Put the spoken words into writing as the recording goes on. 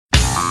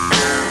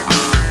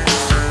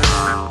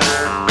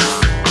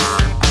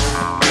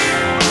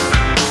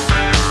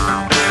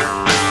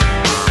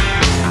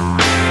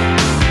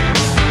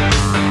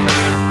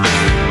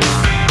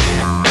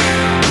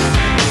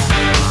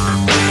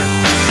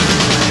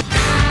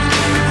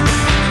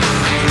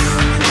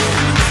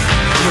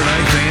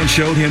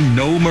showed him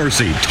no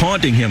mercy,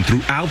 taunting him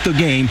throughout the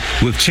game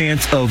with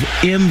chants of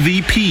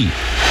MVP.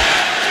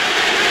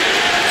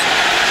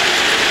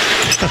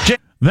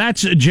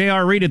 That's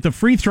J.R. Reed at the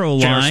free throw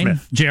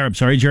line. J.R.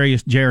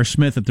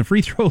 Smith at the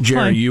free throw line.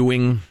 Jerry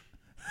Ewing.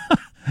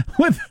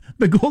 With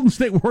the Golden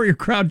State Warrior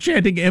crowd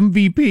chanting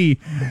MVP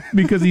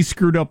because he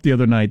screwed up the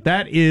other night.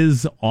 That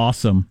is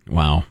awesome.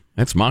 Wow.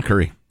 That's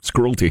mockery. It's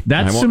cruelty.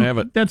 I won't have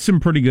it. That's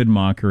some pretty good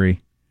mockery.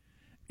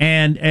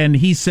 And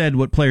he said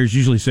what players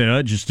usually say,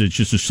 it's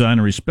just a sign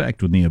of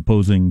respect with the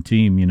opposing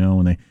team,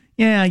 when they,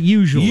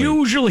 usually.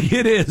 Usually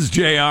it is,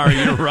 JR.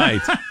 You're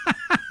right.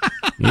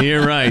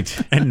 You're right.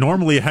 And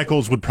normally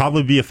heckles would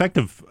probably be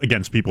effective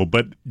against people,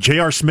 but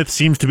J.R. Smith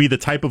seems to be the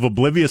type of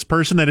oblivious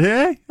person that,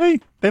 hey,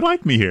 they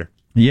like me here.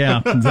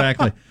 Yeah,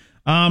 exactly.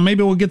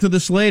 Maybe we'll get to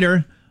this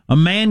later. A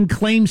man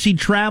claims he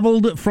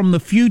traveled from the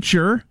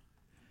future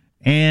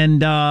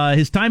and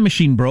his time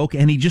machine broke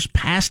and he just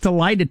passed a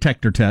lie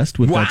detector test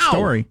with that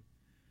story.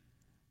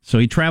 So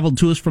he traveled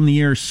to us from the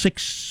year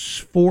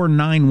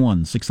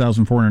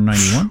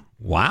 6491.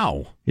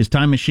 Wow. His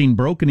time machine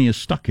broke and he is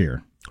stuck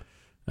here.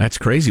 That's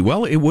crazy.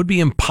 Well, it would be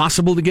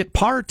impossible to get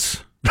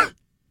parts.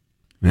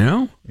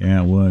 Yeah,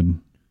 it would.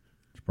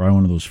 It's probably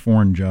one of those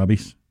foreign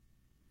jobbies.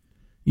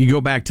 You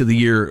go back to the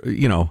year,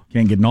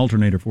 Can't get an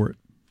alternator for it.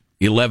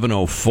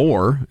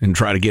 1104 and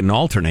try to get an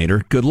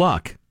alternator. Good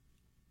luck.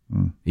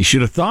 You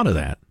should have thought of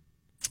that.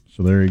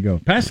 So there you go.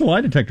 Pass the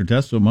lie detector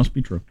test, so it must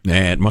be true.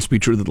 Yeah, it must be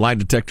true that lie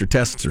detector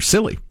tests are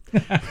silly.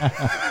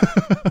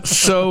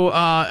 So,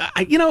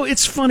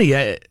 it's funny.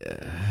 I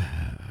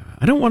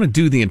don't want to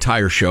do the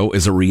entire show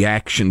as a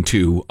reaction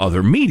to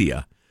other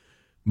media,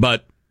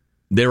 but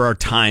there are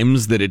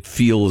times that it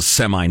feels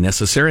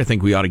semi-necessary. I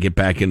think we ought to get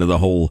back into the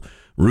whole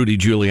Rudy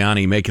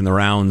Giuliani making the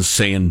rounds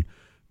saying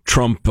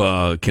Trump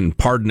can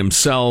pardon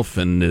himself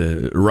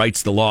and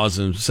writes the laws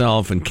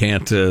himself and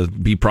can't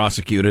be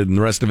prosecuted and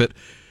the rest of it,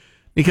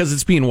 because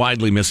it's being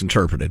widely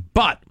misinterpreted.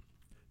 But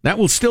that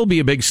will still be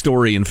a big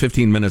story in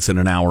 15 minutes and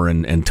an hour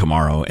and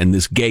tomorrow. And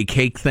this gay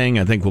cake thing,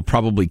 I think, will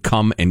probably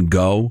come and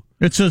go.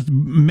 It's a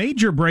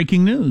major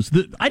breaking news.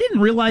 I didn't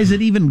realize it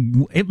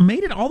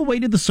made it all the way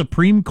to the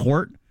Supreme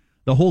Court,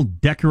 the whole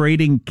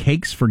decorating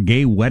cakes for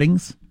gay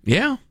weddings.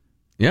 Yeah.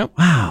 Yep.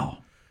 Wow.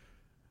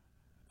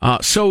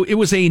 So it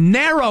was a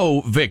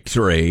narrow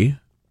victory,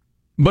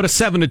 but a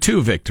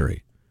 7-2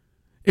 victory.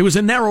 It was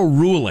a narrow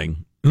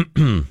ruling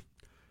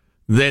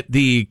that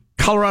the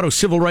Colorado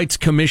Civil Rights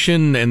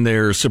Commission and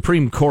their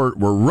Supreme Court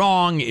were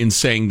wrong in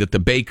saying that the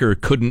baker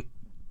couldn't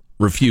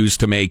refuse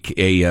to make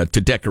to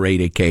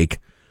decorate a cake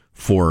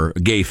for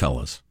gay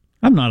fellas.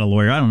 I'm not a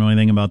lawyer. I don't know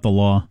anything about the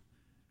law.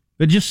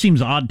 It just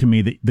seems odd to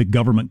me that the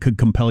government could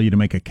compel you to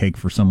make a cake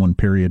for someone,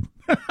 period.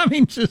 I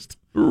mean, just...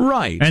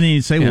 Right. And then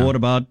you say, well, what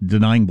about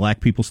denying black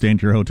people staying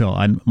to your hotel?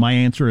 My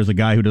answer as a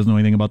guy who doesn't know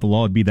anything about the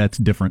law would be that's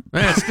different.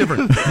 That's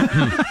different.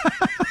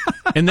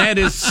 And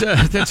that's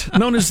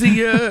known as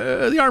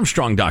the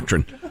Armstrong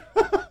Doctrine.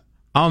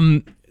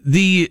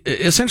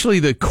 Essentially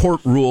the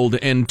court ruled,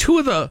 and two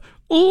of the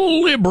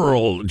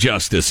liberal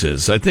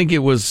justices, I think it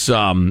was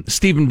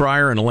Stephen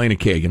Breyer and Elena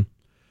Kagan,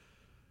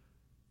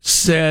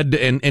 said,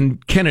 and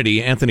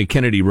Anthony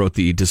Kennedy wrote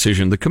the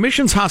decision, the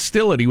commission's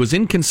hostility was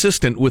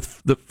inconsistent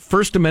with the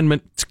First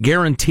Amendment's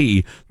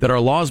guarantee that our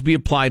laws be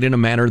applied in a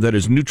manner that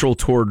is neutral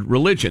toward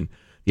religion.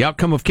 The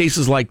outcome of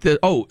cases like this,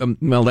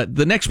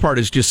 the next part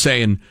is just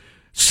saying,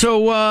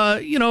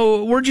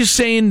 we're just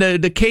saying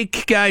the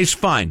cake guy's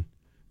fine.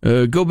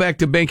 Go back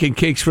to baking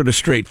cakes for the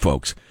straight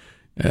folks.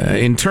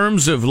 In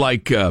terms of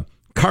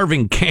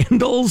carving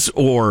candles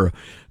or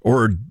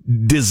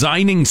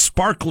designing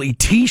sparkly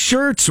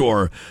T-shirts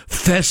or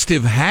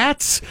festive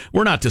hats,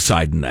 we're not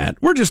deciding that.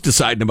 We're just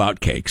deciding about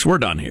cakes. We're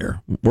done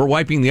here. We're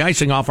wiping the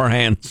icing off our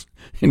hands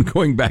and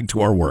going back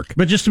to our work.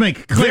 But just to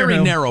make clear,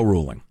 very narrow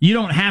ruling. You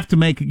don't have to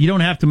make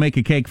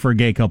a cake for a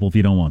gay couple if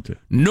you don't want to.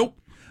 Nope.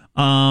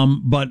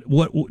 But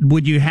what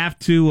would you have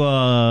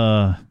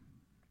to?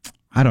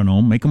 I don't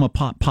know, make them a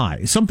pot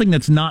pie, something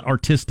that's not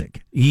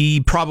artistic.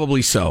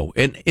 Probably so.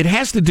 And it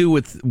has to do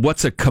with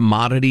what's a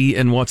commodity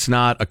and what's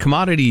not. A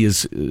commodity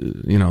is,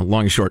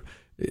 long and short,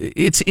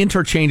 it's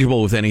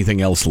interchangeable with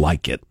anything else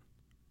like it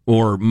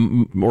or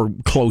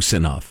close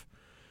enough.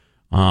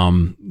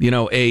 A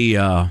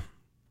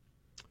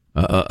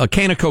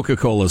can of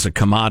Coca-Cola is a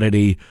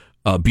commodity.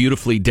 A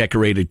beautifully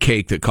decorated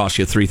cake that costs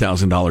you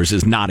 $3,000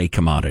 is not a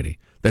commodity.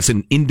 That's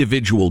an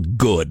individual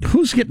good.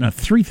 Who's getting a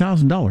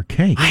 $3,000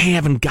 cake? I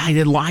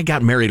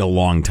got married a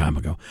long time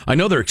ago. I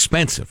know they're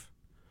expensive.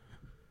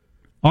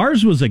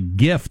 Ours was a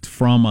gift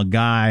from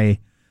a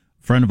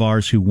friend of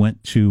ours who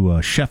went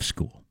to chef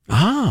school.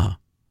 Ah.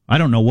 I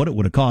don't know what it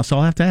would have cost.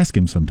 I'll have to ask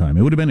him sometime.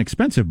 It would have been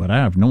expensive, but I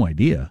have no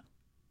idea.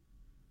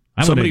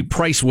 Somebody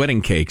price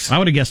wedding cakes. I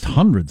would have guessed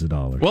hundreds of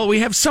dollars. Well, we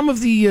have some of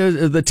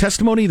the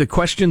testimony, the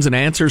questions and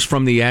answers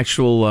from the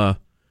actual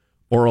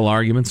oral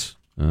arguments.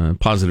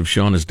 Positive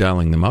Sean is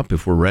dialing them up.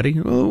 If we're ready,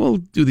 we'll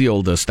do the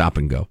old stop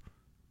and go.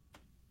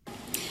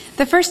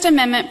 The First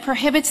Amendment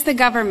prohibits the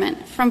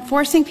government from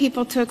forcing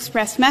people to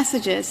express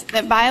messages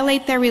that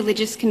violate their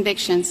religious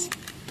convictions.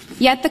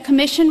 Yet the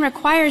Commission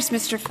requires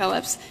Mr.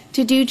 Phillips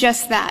to do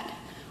just that,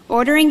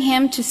 ordering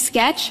him to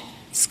sketch,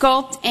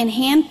 sculpt, and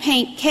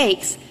hand-paint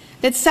cakes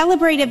that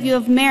celebrate a view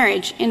of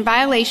marriage in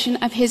violation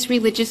of his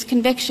religious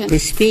convictions. The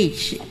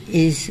speech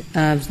is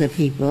of the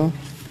people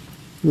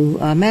who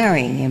are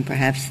marrying and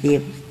perhaps the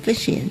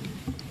officiant.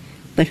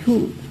 But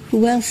who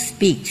else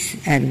speaks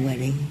at a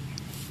wedding?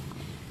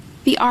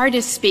 The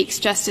artist speaks,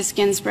 Justice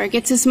Ginsburg.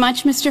 It's as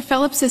much Mr.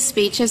 Phillips'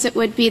 speech as it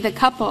would be the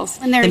couple's.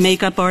 The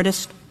makeup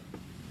artist?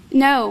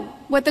 No.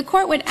 What the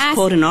court would ask...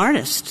 Quote, an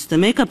artist, the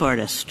makeup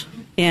artist.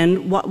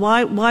 And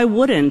why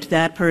wouldn't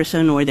that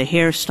person or the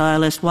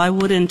hairstylist, why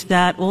wouldn't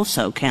that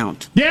also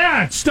count?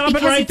 Yeah, stop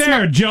it right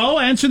there. Joe,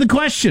 answer the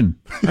question.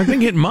 I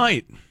think it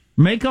might.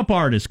 Makeup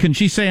artist. Can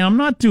she say, I'm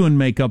not doing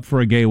makeup for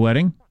a gay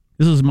wedding?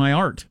 This is my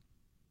art,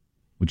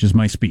 which is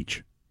my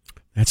speech.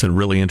 That's a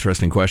really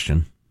interesting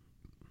question.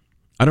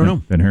 I don't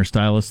know. Then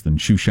hairstylist, then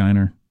shoe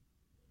shiner.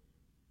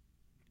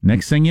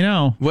 Next thing you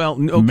know, well,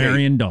 okay.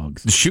 marrying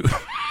dogs.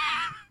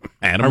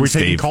 Adam, are we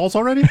Steve. taking calls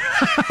already?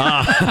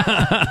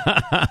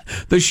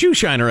 The shoe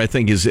shiner, I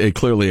think, is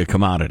clearly a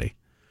commodity.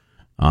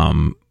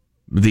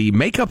 The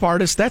makeup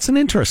artist, that's an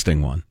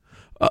interesting one.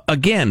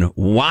 Again,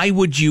 why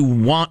would you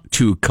want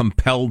to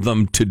compel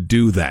them to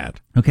do that?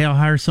 Okay, I'll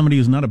hire somebody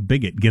who's not a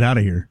bigot. Get out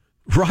of here.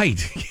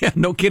 Right. Yeah,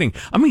 no kidding.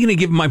 I'm going to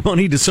give my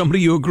money to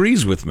somebody who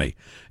agrees with me.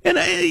 And,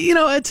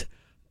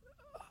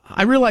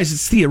 I realize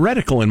it's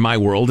theoretical in my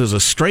world as a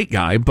straight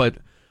guy, but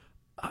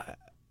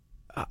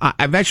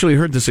I've actually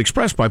heard this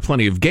expressed by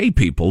plenty of gay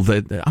people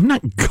that I'm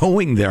not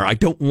going there. I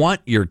don't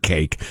want your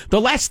cake. The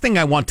last thing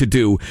I want to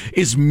do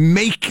is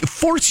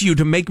force you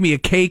to make me a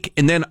cake,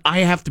 and then I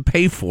have to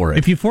pay for it.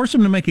 If you force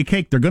them to make a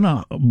cake, they're going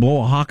to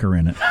blow a hawker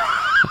in it.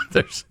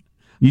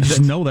 You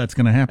just know that's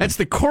going to happen. That's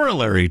the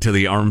corollary to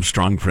the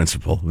Armstrong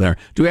principle there.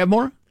 Do we have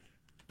more?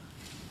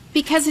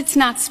 Because it's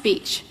not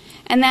speech.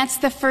 And that's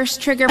the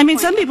first trigger I mean,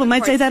 point some people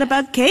might say that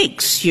about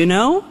cakes, you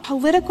know?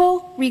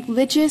 Political,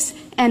 religious,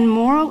 and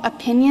moral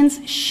opinions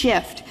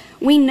shift.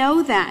 We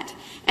know that.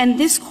 And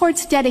this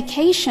court's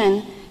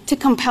dedication to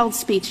compelled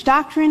speech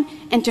doctrine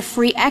and to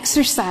free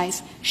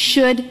exercise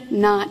should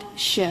not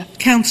shift.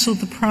 Counsel,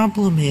 the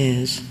problem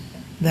is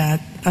that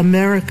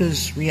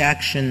America's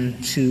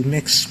reaction to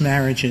mixed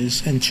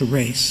marriages and to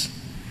race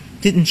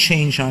didn't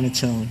change on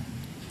its own.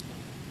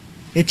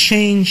 It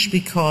changed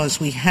because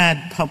we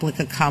had public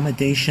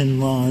accommodation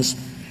laws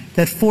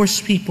that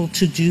forced people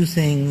to do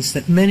things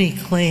that many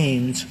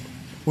claimed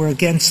were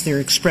against their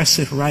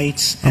expressive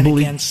rights and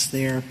against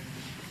their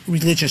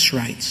religious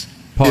rights.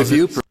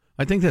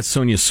 I think that's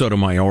Sonia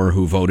Sotomayor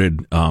who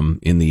voted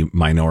in the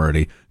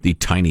minority, the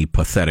tiny,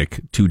 pathetic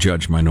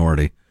two-judge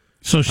minority.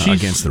 So she's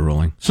against the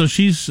ruling. So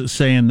she's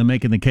saying the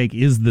making the cake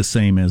is the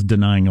same as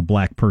denying a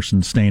black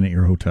person staying at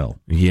your hotel.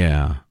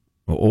 Yeah.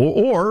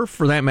 Or,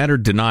 for that matter,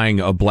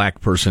 denying a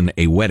black person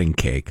a wedding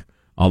cake.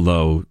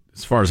 Although,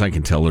 as far as I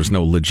can tell, there's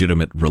no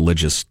legitimate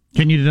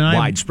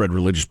widespread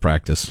religious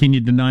practice. Can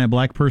you deny a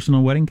black person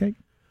a wedding cake?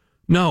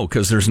 No,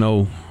 because there's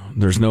no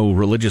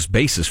religious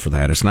basis for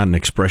that. It's not an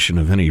expression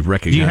of any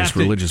recognized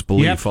religious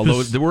belief.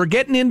 Although we're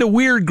getting into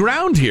weird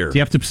ground here. Do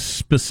you have to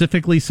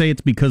specifically say it's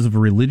because of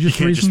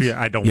religious reasons? Just be,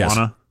 I don't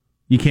wanna.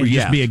 You can't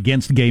just be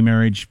against gay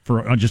marriage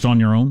for just on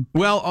your own?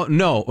 Well,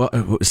 no.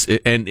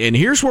 And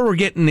here's where we're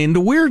getting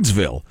into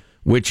Weirdsville,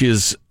 which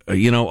is, a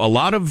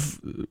lot of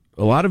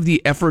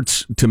the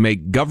efforts to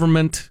make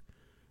government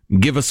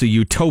give us a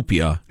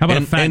utopia How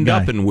about a fat end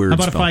guy? up in Weirdsville. How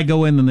about if I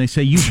go in and they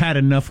say, you've had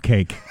enough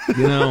cake?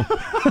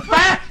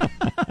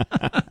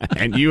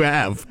 And you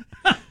have.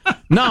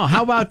 No,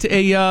 how about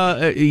you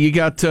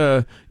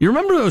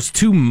remember those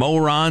two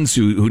morons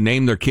who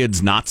named their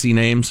kids Nazi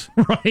names?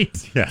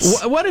 Right.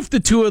 Yes. What if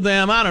the two of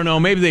them, I don't know,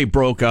 maybe they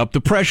broke up.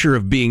 The pressure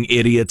of being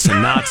idiots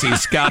and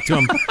Nazis got to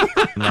them.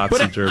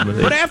 Nazi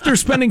Germany. But after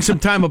spending some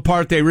time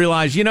apart, they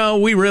realized,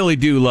 we really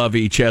do love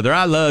each other.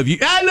 I love you.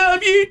 I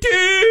love you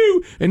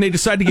too. And they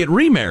decide to get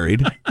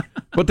remarried.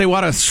 But they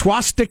want a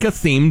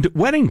swastika-themed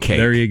wedding cake.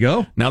 There you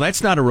go. Now,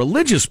 that's not a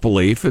religious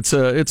belief. It's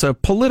a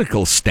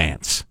political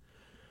stance.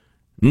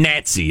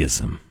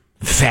 Nazism,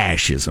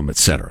 fascism,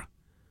 etc.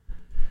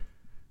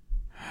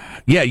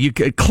 Yeah, you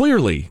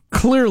clearly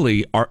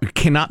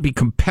cannot be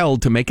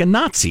compelled to make a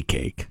Nazi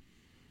cake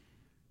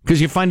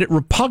because you find it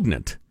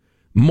repugnant,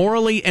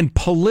 morally and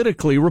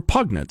politically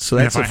repugnant. So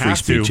that's a free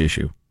speech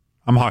issue.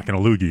 I'm hawking a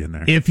loogie in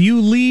there. If you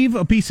leave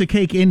a piece of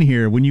cake in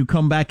here, when you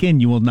come back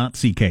in, you will not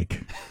see cake.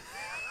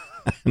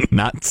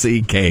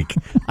 Nazi cake.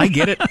 I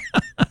get it.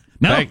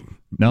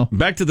 No.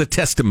 Back to the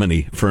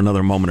testimony for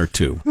another moment or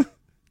two.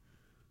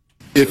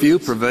 If you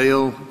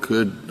prevail,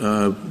 could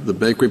the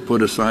bakery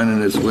put a sign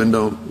in its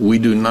window, "We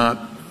do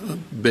not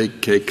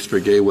bake cakes for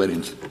gay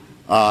weddings"?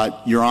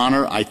 Your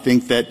Honor, I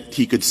think that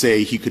he could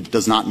say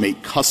does not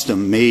make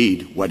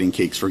custom-made wedding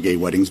cakes for gay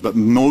weddings, but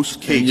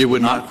most cakes and you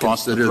would not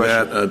cross consider the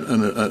threshold.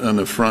 that an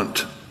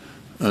affront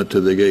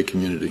to the gay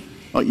community?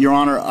 Your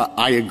Honor,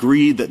 I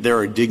agree that there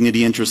are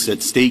dignity interests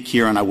at stake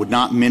here, and I would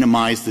not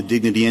minimize the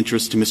dignity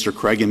interests to Mr.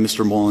 Craig and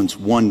Mr. Mullins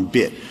one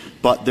bit.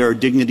 But there are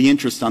dignity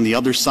interests on the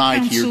other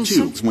side here,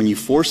 too. When you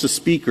force a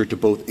speaker to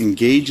both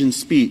engage in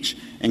speech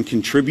and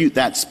contribute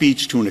that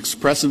speech to an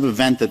expressive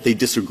event that they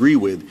disagree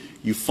with,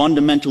 you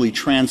fundamentally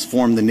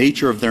transform the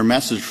nature of their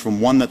message from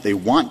one that they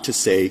want to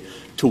say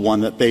to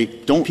one that they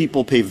don't.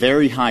 People pay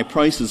very high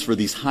prices for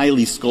these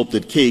highly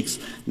sculpted cakes,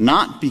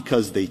 not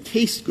because they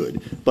taste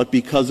good, but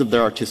because of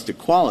their artistic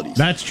qualities.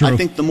 That's true. I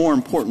think the more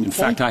important In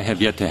fact, I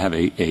have yet to have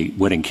a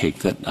wedding cake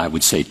that I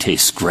would say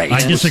tastes great.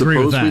 I disagree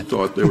with that. Suppose we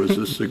thought there was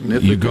a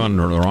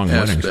significant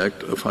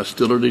aspect of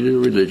hostility to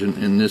religion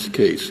in this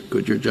case.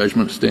 Could your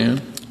judgment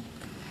stand?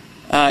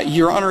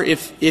 Your Honor,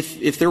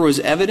 if there was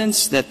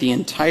evidence that the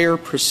entire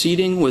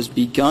proceeding was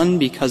begun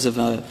because of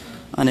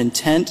an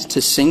intent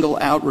to single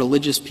out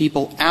religious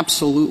people,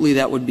 absolutely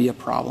that would be a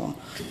problem.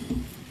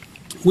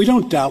 We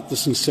don't doubt the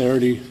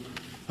sincerity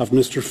of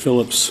Mr.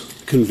 Phillips'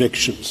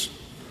 convictions,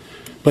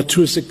 but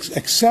to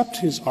accept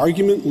his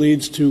argument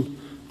leads to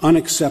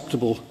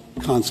unacceptable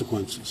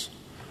consequences.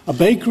 A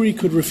bakery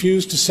could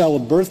refuse to sell a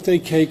birthday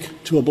cake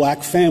to a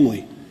black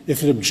family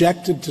if it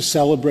objected to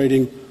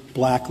celebrating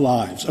black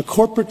lives. A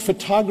corporate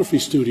photography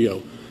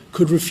studio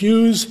could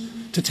refuse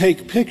to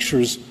take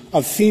pictures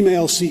of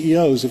female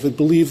CEOs if it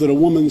believed that a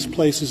woman's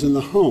place is in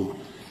the home.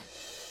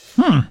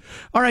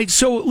 All right,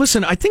 so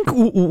listen, I think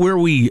where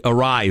we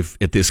arrive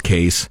at this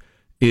case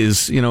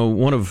is,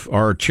 one of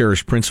our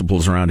cherished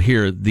principles around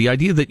here, the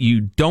idea that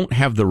you don't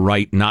have the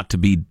right not to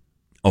be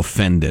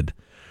offended,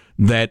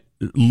 that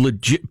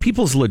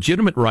people's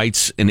legitimate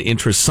rights and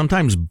interests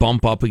sometimes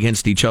bump up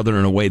against each other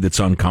in a way that's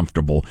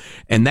uncomfortable,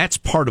 and that's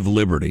part of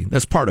liberty.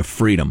 That's part of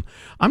freedom.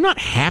 I'm not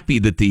happy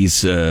that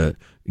these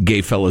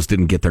gay fellows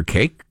didn't get their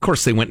cake. Of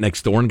course, they went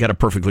next door and got a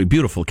perfectly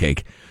beautiful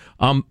cake.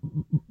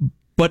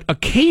 But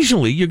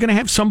occasionally, you're going to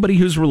have somebody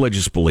whose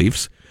religious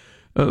beliefs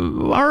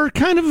are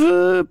kind of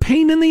a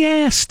pain in the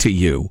ass to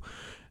you.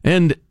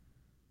 And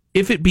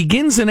if it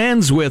begins and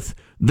ends with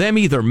them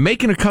either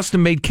making a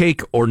custom-made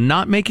cake or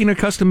not making a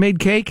custom-made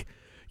cake,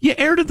 you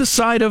err to the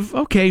side of,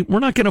 okay, we're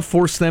not going to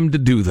force them to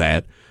do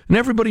that, and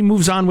everybody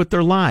moves on with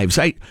their lives.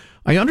 I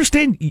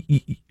understand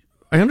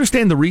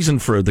the reason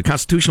for the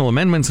constitutional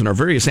amendments and our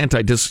various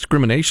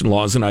anti-discrimination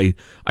laws, and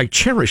I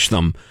cherish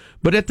them.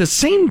 But at the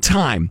same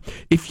time,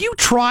 if you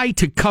try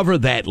to cover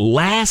that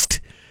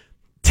last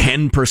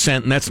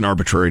 10%, and that's an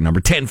arbitrary number,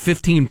 10,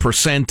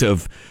 15%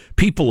 of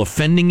people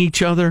offending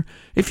each other,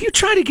 if you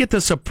try to get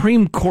the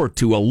Supreme Court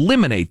to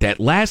eliminate that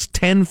last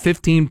 10,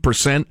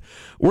 15%,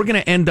 we're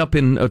going to end up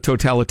in a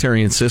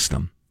totalitarian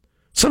system.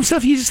 Some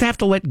stuff you just have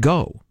to let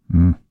go.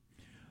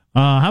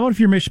 How about if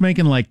you're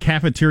making like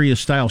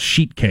cafeteria-style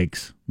sheet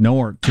cakes? No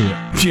art to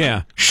it.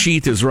 Yeah,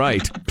 sheet is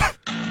right.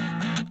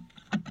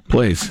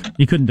 Please.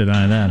 You couldn't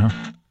deny that,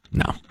 huh?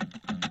 No.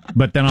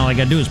 But then all I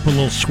got to do is put a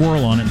little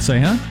swirl on it and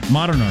say,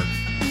 modern art.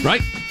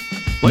 Right?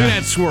 Look at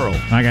that swirl. All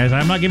right, guys,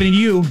 I'm not giving it to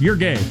you. You're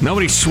gay.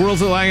 Nobody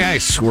swirls it like I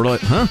swirl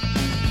it, huh?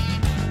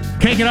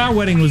 Cake at our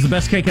wedding was the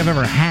best cake I've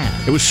ever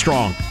had. It was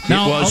strong.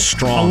 Now, it was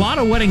strong. A lot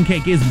of wedding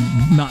cake is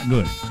not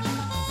good.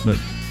 But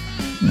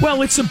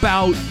well, it's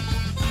about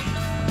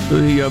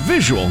the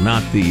visual,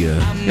 not the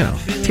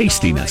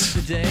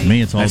tastiness. To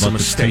me, it's all about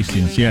the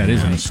tastiness. Yeah, it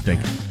is a mistake.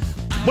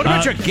 What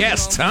about your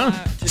guests, huh?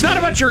 It's not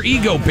about your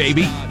ego,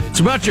 baby. It's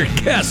about your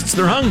guests.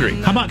 They're hungry.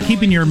 How about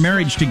keeping your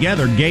marriage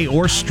together, gay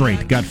or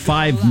straight? Got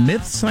 5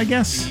 myths, I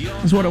guess,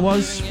 is what it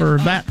was for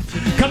that.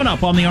 Coming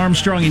up on the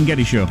Armstrong and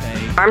Getty Show.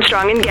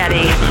 Armstrong and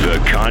Getty.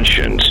 The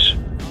conscience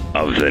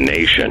of the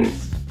nation.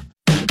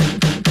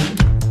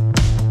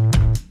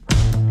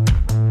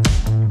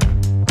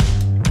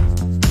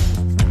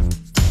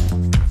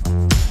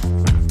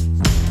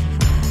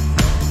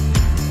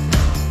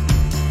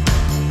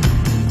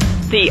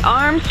 The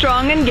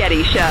Armstrong and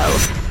Getty Show.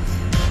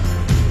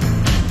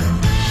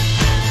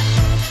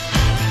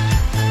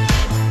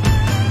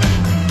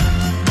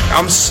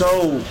 I'm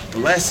so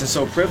blessed and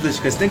so privileged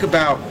because think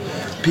about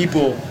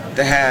people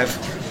that have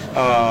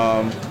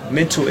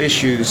mental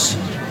issues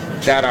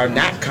that are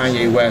not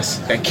Kanye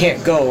West that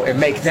can't go and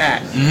make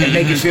that and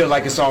make it feel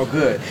like it's all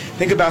good.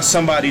 Think about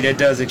somebody that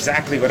does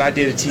exactly what I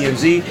did at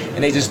TMZ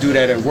and they just do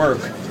that at work,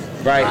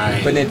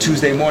 right? But then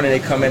Tuesday morning they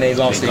come in and they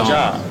lost their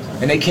job.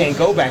 And they can't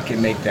go back and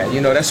make that.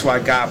 That's why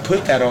God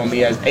put that on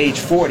me at age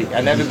 40.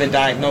 I never been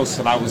diagnosed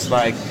till I was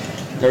like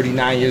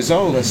 39 years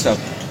old and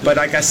stuff. But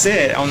like I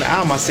said, on the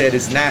album I said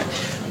it's not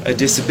a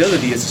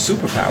disability, it's a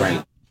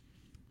superpower.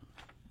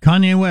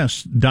 Kanye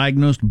West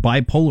diagnosed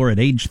bipolar at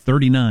age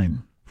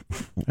 39.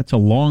 That's a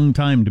long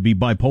time to be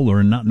bipolar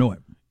and not know it.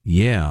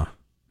 Yeah.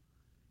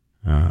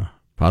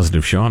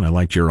 Positive Sean, I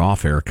liked your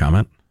off-air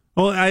comment.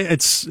 Well,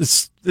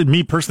 it's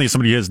me personally, as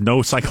somebody who has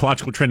no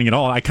psychological training at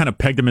all, I kind of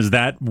pegged him as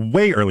that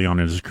way early on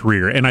in his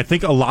career. And I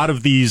think a lot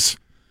of these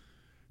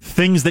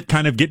things that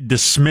kind of get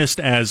dismissed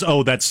as,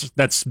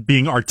 that's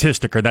being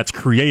artistic or that's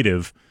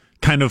creative,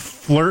 kind of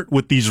flirt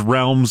with these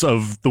realms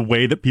of the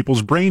way that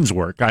people's brains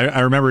work. I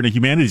remember in a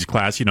humanities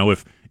class,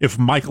 if if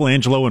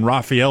Michelangelo and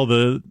Raphael,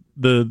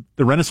 the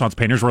Renaissance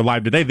painters, were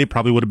alive today, they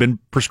probably would have been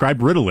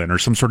prescribed Ritalin or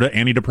some sort of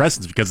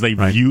antidepressants because they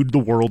viewed the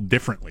world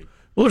differently.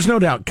 Well, there's no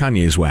doubt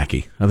Kanye's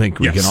wacky. I think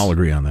we can all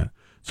agree on that.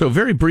 So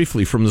very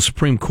briefly from the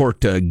Supreme Court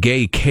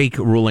gay cake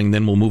ruling,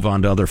 then we'll move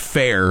on to other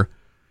fair.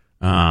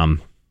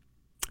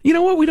 You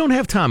know what? We don't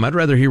have time. I'd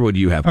rather hear what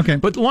you have. Okay.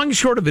 But long and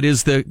short of it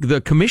is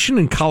the commission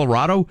in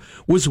Colorado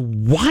was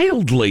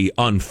wildly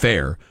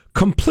unfair,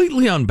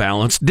 completely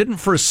unbalanced, didn't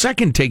for a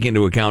second take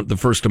into account the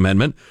First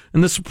Amendment,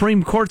 and the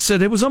Supreme Court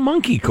said it was a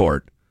monkey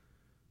court.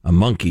 A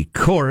monkey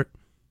court.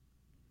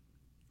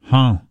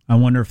 Huh. I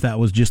wonder if that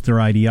was just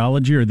their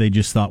ideology or they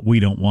just thought we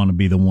don't want to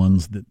be the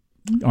ones that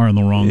are on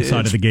the wrong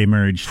side of the gay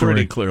marriage story.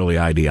 Pretty clearly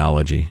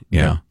ideology.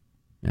 Yeah.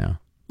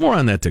 More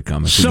on that to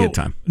come if we get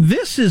time.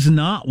 This is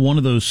not one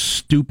of those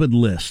stupid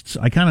lists.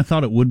 I kind of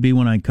thought it would be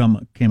when I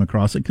came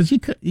across it, because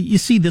you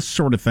see this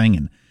sort of thing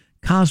in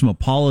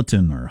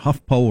Cosmopolitan or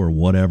HuffPo or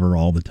whatever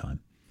all the time.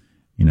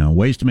 You know,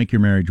 ways to make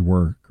your marriage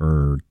work,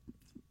 or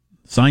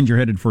signs you're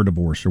headed for a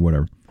divorce or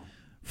whatever.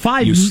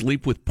 You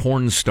sleep with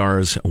porn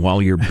stars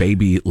while your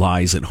baby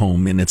lies at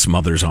home in its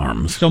mother's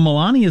arms. So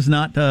Melania's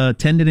not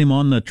tending him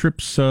on the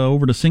trips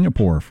over to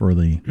Singapore for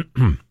the...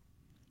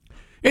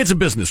 It's a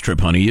business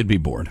trip, honey. You'd be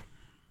bored.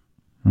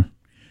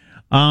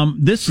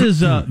 This is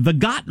the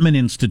Gottman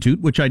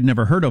Institute, which I'd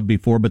never heard of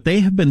before, but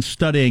they have been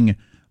studying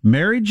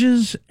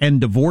marriages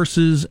and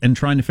divorces and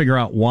trying to figure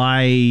out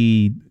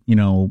why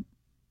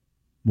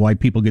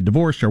people get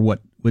divorced or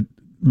what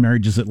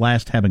marriages at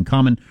last have in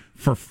common.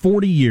 For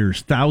 40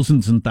 years,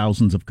 thousands and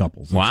thousands of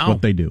couples. That's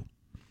what they do.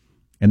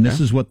 And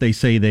this is what they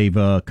say they've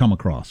come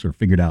across or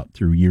figured out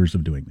through years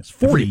of doing this.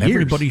 40 years.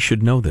 Everybody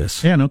should know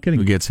this. Yeah, no kidding.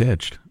 Who gets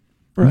hitched.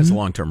 Or has a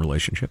long-term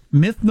relationship.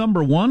 Myth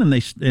number one,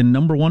 and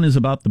number one is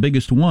about the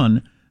biggest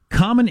one,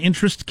 common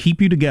interests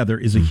keep you together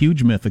is a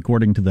huge myth,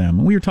 according to them.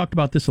 And we were talking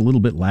about this a little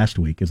bit last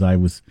week as I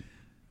was...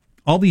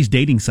 All these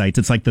dating sites,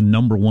 it's like the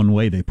number one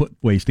way they put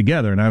ways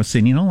together. And I was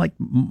saying, like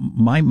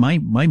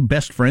my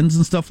best friends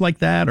and stuff like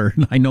that, or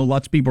I know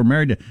lots of people are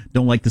married,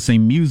 don't like the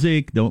same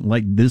music, don't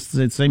like this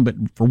same, but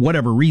for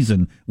whatever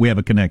reason, we have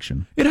a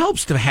connection. It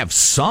helps to have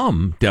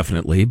some,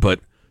 definitely,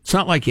 but it's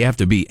not like you have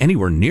to be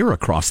anywhere near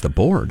across the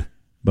board.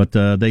 But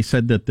they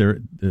said that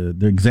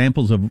the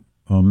examples of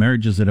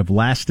marriages that have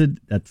lasted,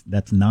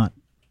 that's not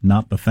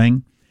the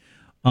thing.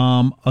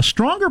 A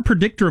stronger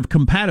predictor of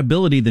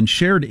compatibility than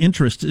shared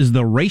interests is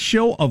the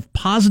ratio of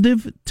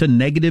positive to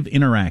negative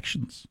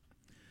interactions.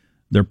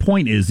 Their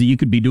point is that you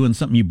could be doing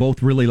something you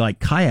both really like,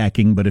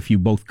 kayaking, but if you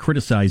both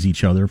criticize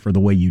each other for the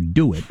way you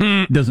do it,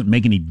 it doesn't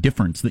make any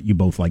difference that you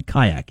both like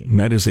kayaking.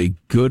 That is a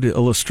good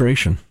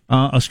illustration.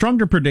 A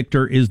stronger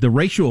predictor is the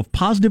ratio of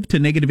positive to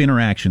negative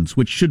interactions,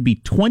 which should be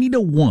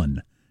 20-1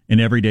 in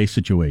everyday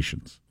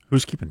situations.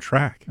 Who's keeping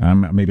track?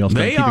 Maybe I'll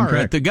start keeping track. They are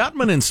at the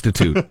Gottman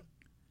Institute.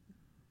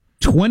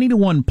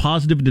 20-1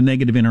 positive to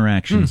negative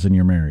interactions in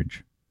your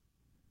marriage.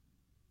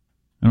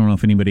 I don't know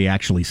if anybody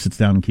actually sits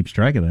down and keeps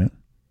track of that.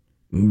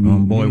 Oh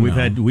boy, we've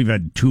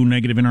had 2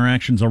 negative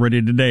interactions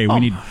already today. We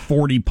need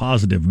 40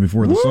 positive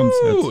before the sun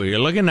sets. You're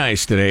looking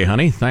nice today,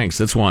 honey. Thanks.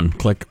 That's one.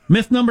 Click.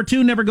 Myth number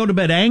 2: never go to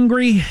bed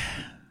angry.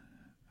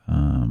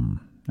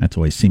 That's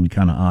always seemed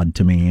kind of odd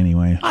to me,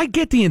 anyway. I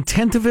get the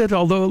intent of it,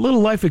 although a little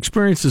life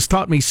experience has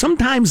taught me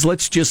sometimes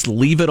let's just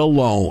leave it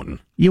alone.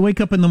 You wake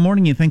up in the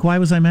morning, you think, why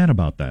was I mad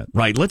about that?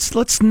 Right.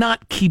 Let's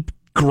not keep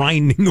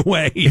grinding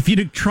away. If you'd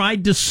have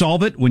tried to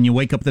solve it when you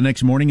wake up the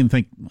next morning and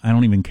think, I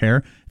don't even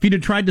care. If you'd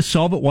have tried to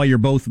solve it while you're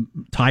both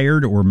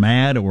tired or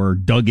mad or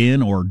dug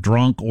in or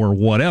drunk or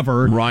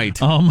whatever, right?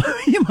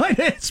 You might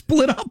have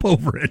split up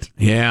over it.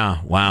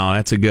 Yeah. Wow.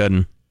 That's a good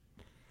one.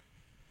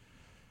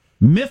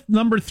 Myth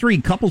number 3: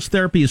 couples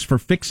therapy is for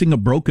fixing a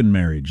broken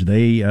marriage.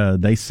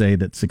 They say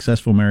that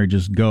successful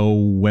marriages go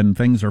when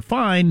things are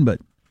fine,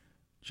 but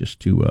just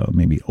to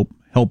maybe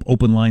help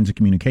open lines of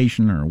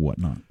communication or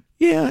whatnot.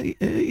 Yeah,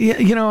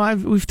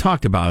 we've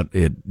talked about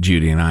it,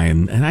 Judy and I,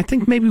 and I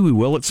think maybe we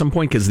will at some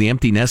point because the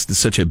empty nest is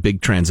such a big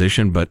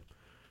transition. But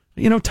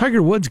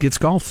Tiger Woods gets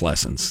golf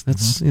lessons.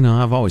 That's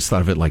I've always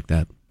thought of it like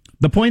that.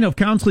 The point of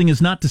counseling is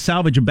not to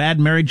salvage a bad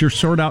marriage or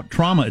sort out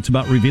trauma. It's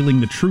about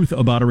revealing the truth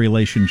about a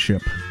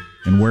relationship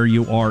and where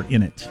you are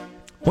in it.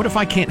 What if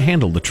I can't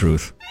handle the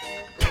truth?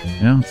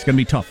 Yeah, it's going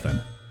to be tough then.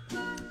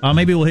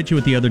 Maybe we'll hit you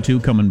with the other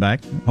 2 coming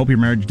back. Hope your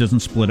marriage doesn't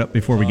split up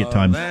before we get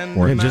time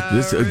for it.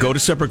 Just go to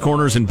separate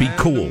corners and be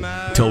cool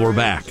till we're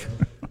back.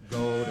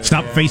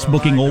 Stop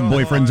Facebooking old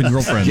boyfriends and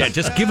girlfriends. Yeah,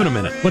 just give it a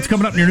minute. What's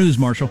coming up in your news,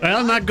 Marshall?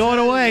 Well, not going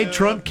away.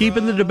 Trump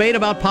keeping the debate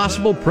about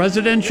possible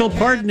presidential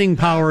pardoning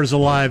powers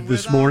alive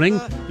this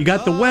morning. You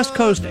got the West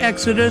Coast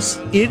exodus.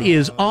 It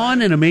is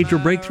on, and a major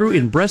breakthrough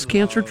in breast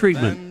cancer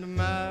treatment.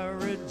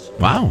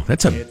 Wow,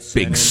 that's a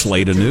big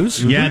slate of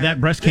news. Yeah, that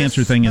breast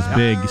cancer thing is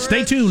big.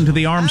 Stay tuned to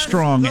the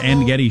Armstrong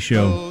and Getty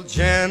Show.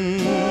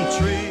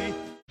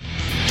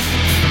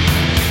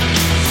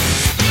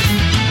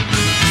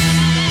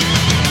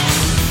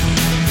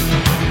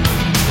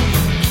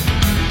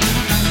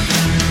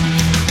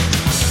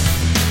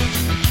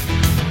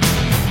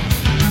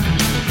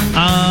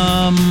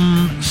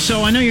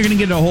 So I know you're going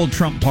to get a whole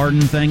Trump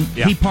pardon thing.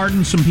 Yeah. He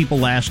pardoned some people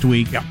last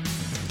week. Yeah.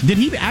 Did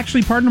he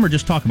actually pardon him or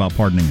just talk about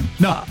pardoning him?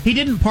 No, he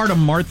didn't pardon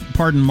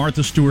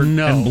Martha Stewart and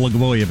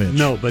Blagojevich.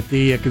 No, but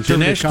the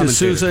conservative Dinesh commentator.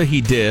 D'Souza, he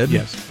did.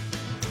 Yes.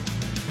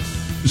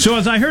 So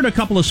as I heard a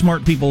couple of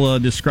smart people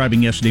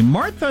describing yesterday,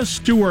 Martha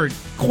Stewart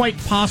quite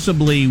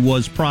possibly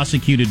was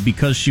prosecuted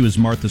because she was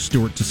Martha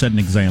Stewart to set an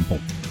example.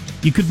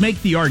 You could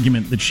make the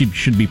argument that she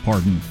should be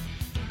pardoned.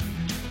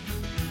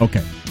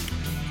 Okay.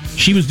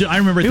 She was. I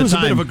remember at the time. It was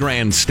a bit of a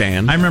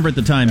grandstand. I remember at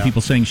the time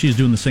people saying she's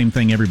doing the same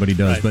thing everybody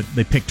does, but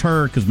they picked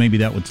her because maybe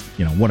that was,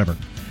 whatever.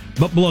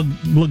 But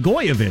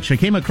Blagojevich, I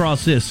came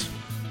across this.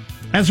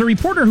 As a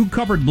reporter who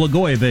covered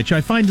Blagojevich,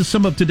 I find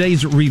some of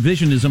today's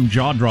revisionism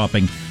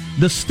jaw-dropping.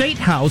 The State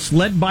House,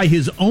 led by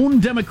his own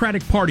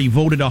Democratic Party,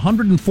 voted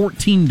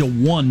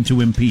 114-1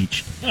 to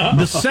impeach.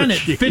 The Senate,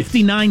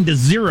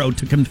 59-0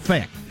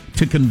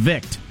 to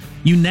convict.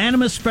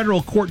 Unanimous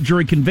federal court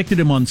jury convicted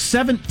him on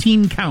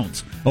 17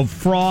 counts of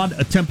fraud,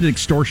 attempted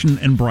extortion,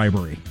 and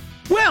bribery.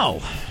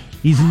 Well,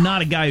 he's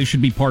not a guy who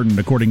should be pardoned,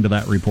 according to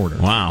that reporter.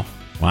 Wow.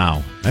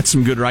 That's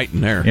some good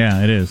writing there.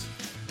 Yeah, it is.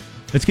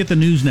 Let's get the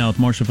news now with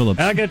Marcia Phillips.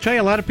 I got to tell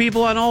you, a lot of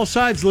people on all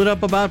sides lit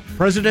up about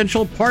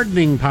presidential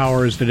pardoning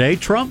powers today.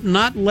 Trump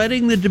not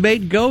letting the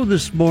debate go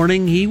this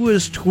morning. He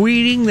was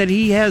tweeting that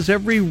he has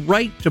every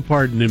right to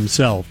pardon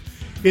himself.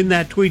 In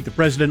that tweet, the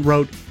president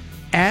wrote,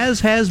 "As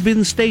has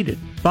been stated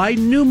by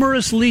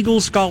numerous legal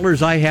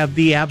scholars, I have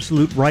the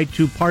absolute right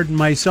to pardon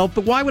myself,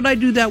 but why would I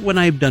do that when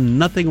I've done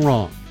nothing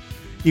wrong?"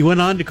 He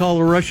went on to call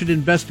the Russian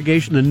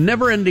investigation a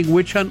never-ending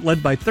witch hunt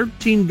led by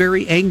 13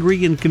 very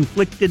angry and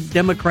conflicted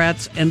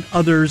Democrats and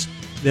others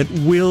that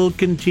will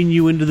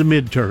continue into the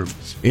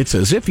midterms. It's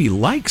as if he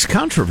likes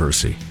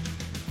controversy.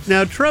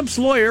 Now, Trump's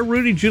lawyer,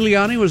 Rudy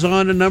Giuliani, was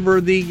on a number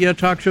of the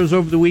talk shows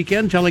over the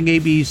weekend telling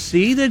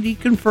ABC that he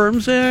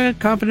confirms a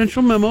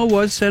confidential memo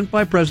was sent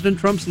by President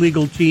Trump's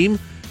legal team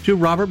to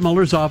Robert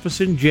Mueller's office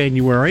in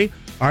January,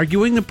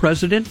 arguing the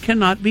president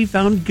cannot be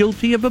found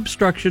guilty of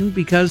obstruction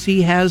because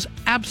he has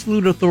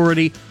absolute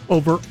authority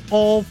over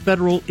all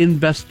federal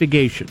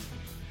investigation,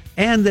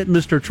 and that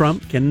Mr.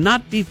 Trump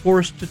cannot be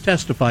forced to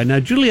testify. Now,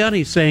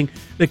 Giuliani's saying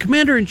the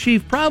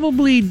commander-in-chief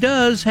probably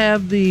does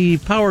have the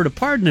power to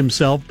pardon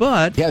himself,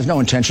 but... He has no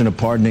intention of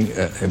pardoning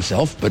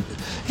himself, but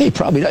he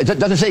probably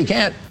doesn't say he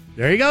can't.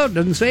 There you go,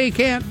 doesn't say he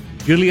can't.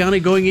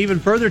 Giuliani going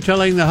even further,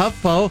 telling the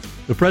HuffPo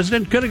the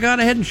president could have gone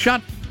ahead and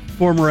shot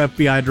former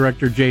FBI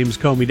Director James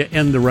Comey to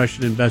end the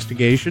Russian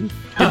investigation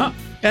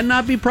and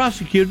not be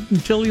prosecuted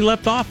until he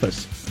left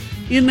office.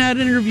 In that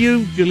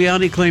interview,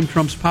 Giuliani claimed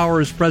Trump's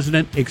power as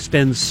president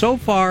extends so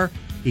far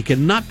he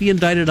cannot be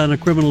indicted on a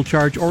criminal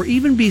charge or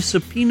even be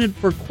subpoenaed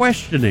for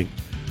questioning.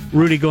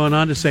 Rudy going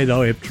on to say,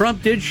 though, if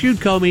Trump did shoot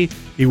Comey,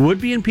 he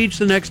would be impeached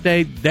the next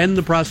day. Then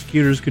the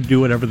prosecutors could do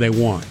whatever they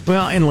want.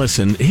 Well, and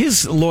listen,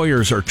 his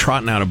lawyers are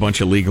trotting out a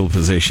bunch of legal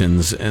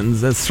positions, and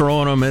they're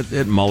throwing them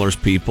at Mueller's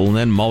people, and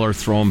then Mueller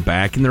throw them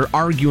back, and they're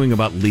arguing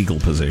about legal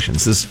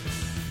positions. This,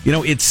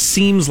 it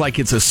seems like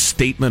it's a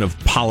statement of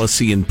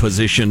policy and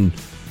position,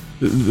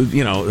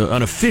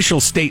 an official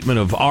statement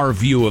of our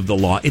view of the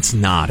law. It's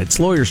not. It's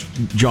lawyers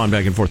jawing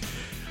back and forth.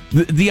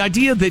 The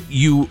idea that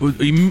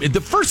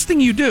the first thing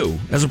you do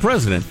as a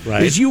president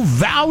is you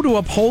vow to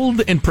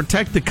uphold and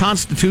protect the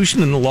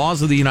Constitution and the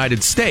laws of the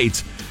United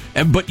States,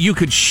 but you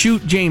could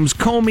shoot James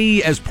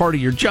Comey as part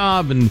of your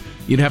job, and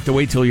you'd have to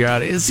wait till you're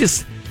out. It's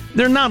just,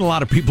 there are not a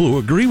lot of people who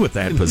agree with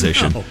that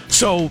position. No.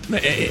 So,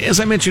 as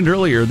I mentioned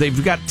earlier,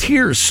 they've got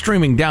tears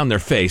streaming down their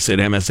face at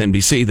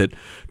MSNBC that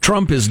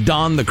Trump has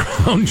donned the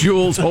crown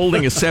jewels,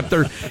 holding a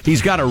scepter.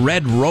 He's got a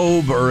red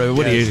robe or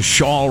a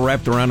shawl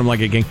wrapped around him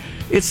like a king.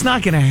 It's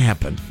not going to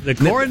happen. The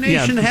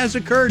coronation has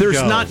occurred, There's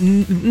Joe.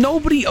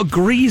 Nobody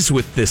agrees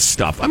with this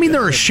stuff. I mean,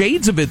 there are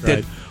shades of it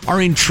that are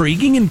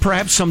intriguing, and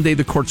perhaps someday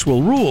the courts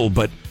will rule,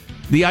 but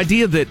the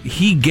idea that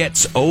he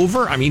gets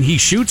over, he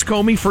shoots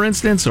Comey, for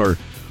instance,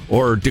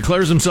 or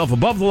declares himself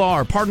above the law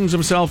or pardons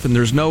himself, and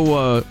there's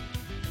no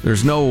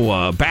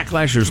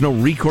backlash, there's no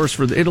recourse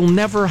it'll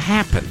never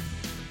happen.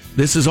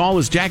 This is all,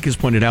 as Jack has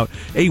pointed out,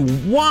 a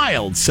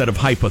wild set of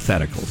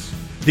hypotheticals.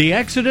 The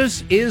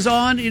exodus is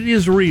on. It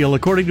is real.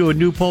 According to a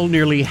new poll,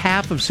 nearly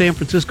half of San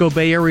Francisco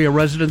Bay Area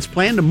residents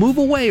plan to move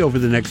away over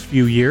the next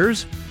few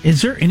years.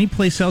 Is there any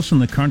place else in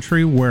the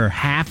country where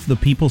half the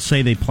people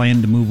say they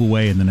plan to move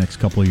away in the next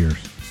couple of years?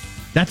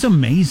 That's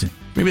amazing.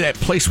 Maybe that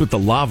place with the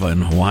lava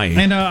in Hawaii.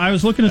 And I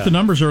was looking at the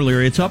numbers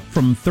earlier. It's up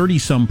from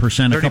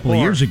 30-some% a couple of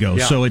years ago.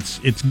 Yeah. So it's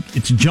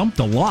jumped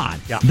a lot.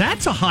 Yeah.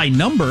 That's a high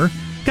number.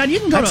 God,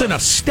 you can go. That's an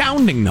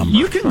astounding number.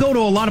 You can go to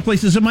a lot of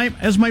places.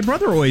 As my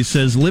brother always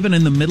says, living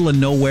in the middle of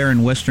nowhere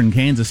in western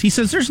Kansas, he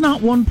says there's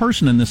not one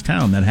person in this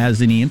town that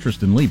has any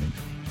interest in leaving,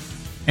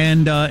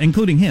 and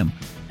including him.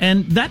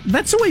 And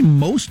that's the way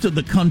most of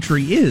the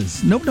country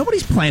is.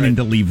 Nobody's planning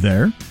to leave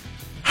there.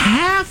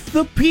 half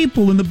the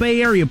people in the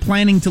Bay Area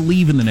planning to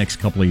leave in the next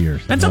couple of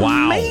years. That's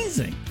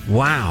amazing.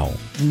 Wow.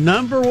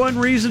 Number one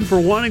reason for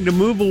wanting to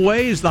move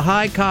away is the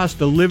high cost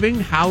of living,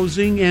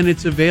 housing, and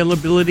its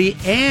availability,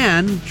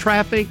 and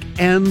traffic,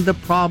 and the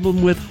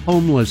problem with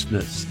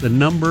homelessness. The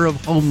number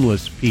of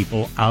homeless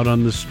people out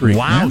on the street.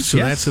 Wow, so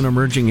that's an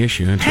emerging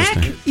issue.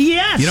 Interesting. Heck,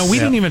 yes. You know, we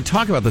didn't even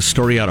talk about the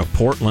story out of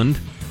Portland,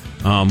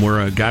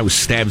 where a guy was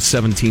stabbed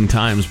 17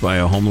 times by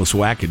a homeless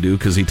wackadoo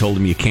because he told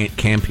him you can't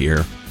camp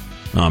here,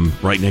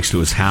 right next to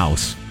his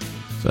house.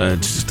 So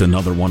it's just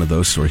another one of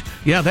those stories.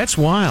 Yeah, that's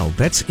wild.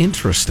 That's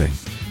interesting.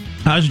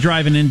 I was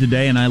driving in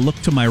today, and I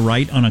looked to my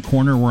right on a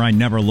corner where I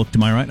never look to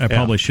my right. I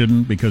probably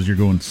shouldn't because you're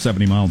going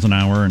 70 miles an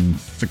hour, and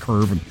it's a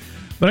curve.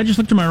 But I just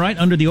looked to my right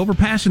under the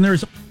overpass, and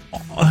there's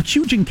a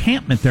huge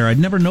encampment there. I'd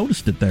never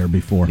noticed it there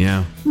before.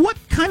 Yeah. What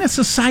kind of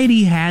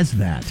society has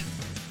that?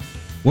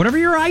 Whatever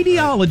your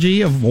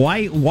ideology of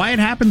why it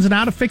happens and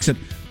how to fix it,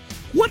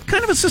 what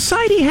kind of a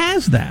society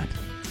has that?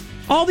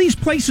 All these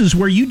places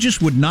where you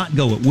just would not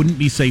go, it wouldn't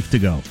be safe to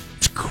go.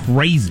 It's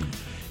crazy.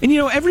 And, you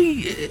know,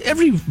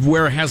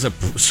 everywhere has a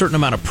certain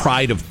amount of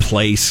pride of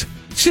place.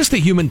 It's just a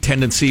human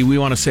tendency. We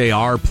want to say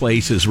our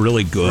place is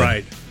really good.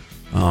 Right.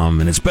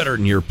 And it's better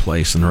than your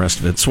place and the rest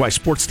of it. That's why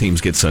sports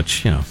teams get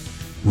such,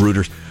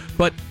 rooters.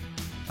 But,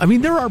 I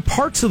mean, there are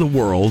parts of the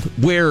world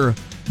where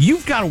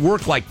you've got to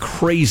work like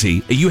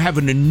crazy. You have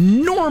an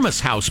enormous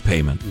house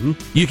payment. Mm-hmm.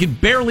 You can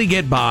barely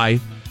get by.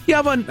 You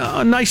have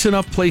a nice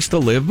enough place to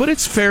live, but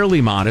it's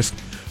fairly modest.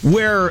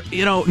 Where,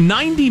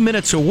 90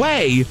 minutes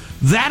away,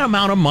 that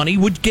amount of money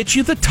would get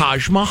you the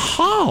Taj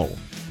Mahal.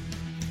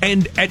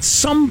 And at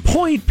some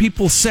point,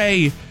 people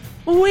say,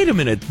 well, wait a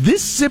minute,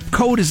 this zip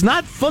code is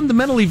not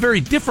fundamentally very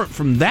different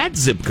from that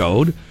zip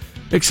code,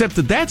 except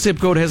that zip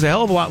code has a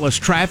hell of a lot less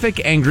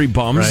traffic, angry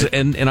bums, right,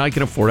 and I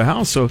can afford a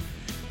house. So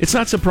it's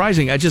not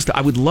surprising.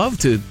 I would love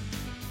to.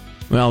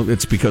 Well,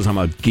 it's because I'm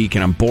a geek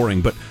and I'm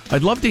boring, but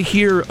I'd love to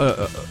hear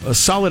a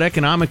solid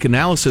economic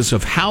analysis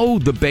of how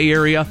the Bay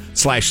Area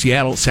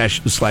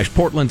 /Seattle /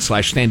 Portland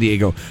 / San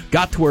Diego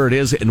got to where it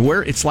is and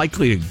where it's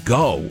likely to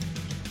go,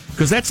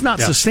 because that's not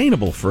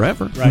sustainable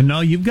forever. Right. No,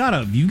 you've got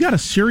a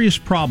serious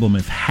problem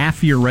if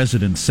half your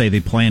residents say they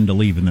plan to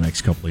leave in the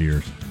next couple of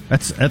years.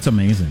 That's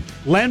amazing.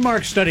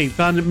 Landmark study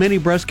found that many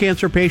breast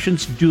cancer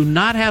patients do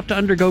not have to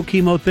undergo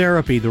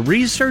chemotherapy. The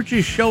research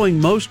is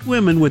showing most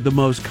women with the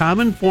most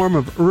common form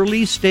of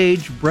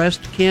early-stage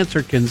breast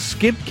cancer can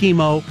skip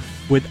chemo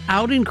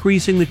without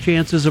increasing the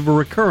chances of a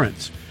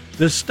recurrence.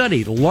 The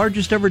study, the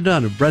largest ever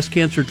done of breast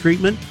cancer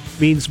treatment,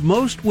 means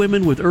most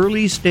women with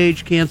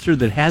early-stage cancer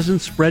that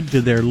hasn't spread to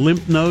their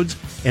lymph nodes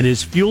and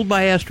is fueled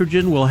by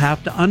estrogen will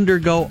have to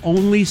undergo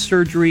only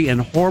surgery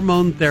and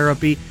hormone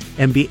therapy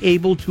and be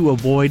able to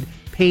avoid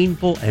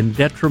painful and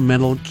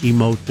detrimental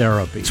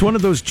chemotherapy. It's one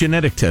of those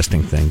genetic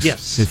testing things.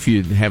 Yes. If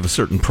you have a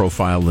certain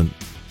profile, then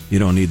you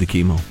don't need the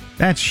chemo.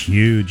 That's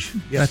huge.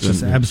 Yes. That's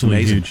just absolutely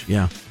amazing. Huge.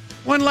 Yeah.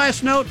 One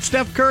last note,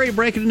 Steph Curry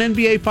breaking an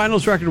NBA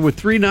Finals record with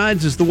 3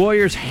 nines as the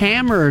Warriors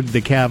hammered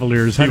the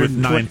Cavaliers. With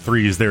 9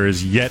 threes, there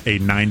is yet a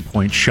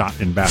 9-point shot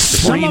in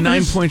basketball. 3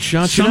 9-point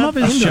shots? Some of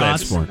his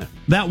shots,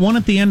 that one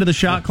at the end of the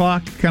shot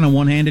clock, kind of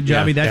one-handed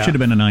jobby, that should have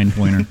been a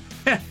 9-pointer.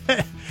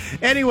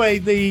 Anyway,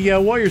 the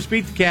Warriors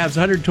beat the Cavs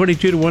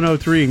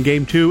 122-103 in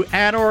Game 2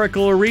 at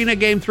Oracle Arena.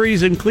 Game 3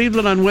 is in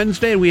Cleveland on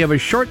Wednesday, and we have a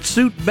short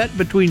suit bet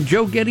between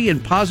Joe Getty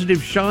and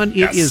Positive Sean.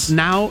 It is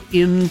now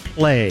in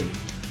play.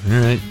 All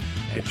right.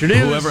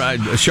 Whoever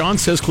Sean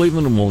says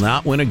Cleveland will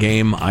not win a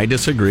game. I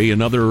disagree.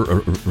 Another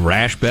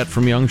rash bet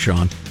from young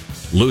Sean.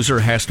 Loser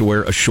has to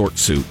wear a short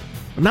suit.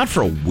 Not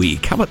for a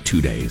week. How about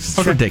 2 days?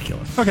 It's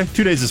ridiculous. Okay,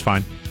 2 days is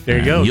fine. There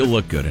you go. You'll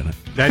look good in it.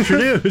 That's your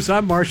news.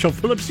 I'm Marshall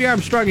Phillips, the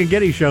Armstrong and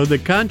Getty Show, the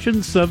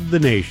conscience of the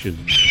nation.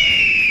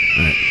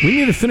 All right. We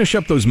need to finish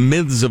up those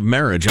myths of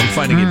marriage. I'm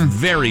finding it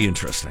very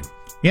interesting.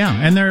 Yeah,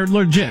 and they're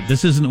legit.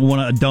 This isn't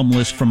a dumb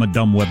list from a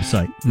dumb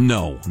website.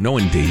 No,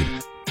 indeed.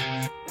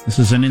 This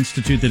is an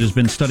institute that has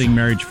been studying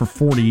marriage for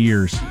 40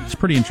 years. It's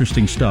pretty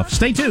interesting stuff.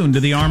 Stay tuned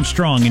to the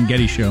Armstrong and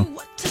Getty Show.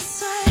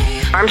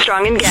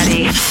 Armstrong and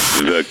Getty.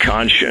 The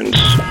conscience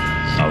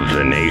of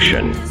the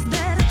nation.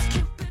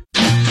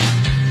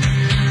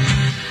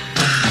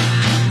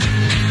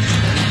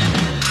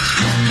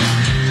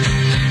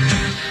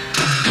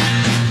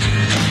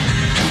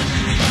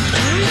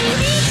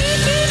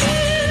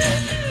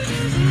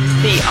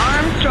 The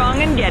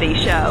Armstrong and Getty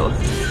Show.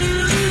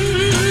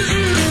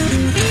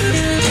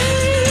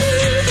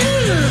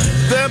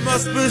 There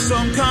must be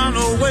some kind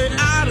of way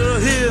out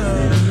of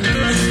here.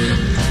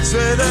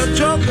 Say the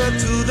joker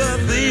to the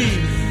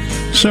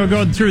thief. So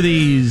going through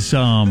these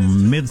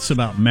myths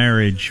about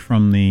marriage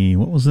from the,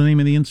 what was the name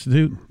of the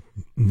institute?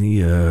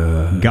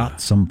 The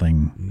Got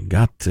something.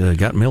 Got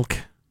milk.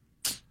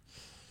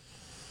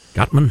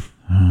 Gottman.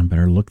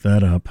 Better look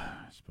that up,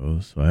 I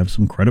suppose, so I have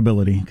some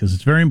credibility, because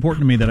it's very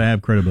important to me that I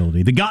have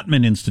credibility. The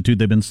Gottman Institute,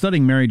 they've been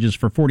studying marriages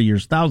for 40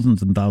 years,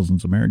 thousands and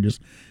thousands of marriages.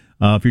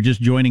 If you're just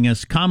joining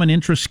us, common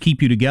interests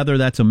keep you together.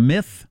 That's a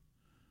myth.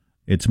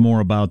 It's more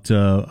about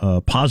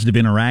positive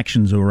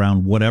interactions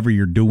around whatever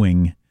you're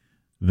doing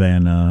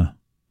than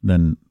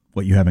than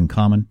what you have in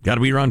common. Got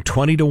to be around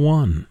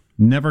 20-1.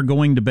 Never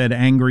going to bed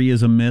angry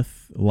is a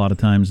myth. A lot of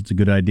times it's a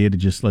good idea to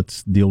just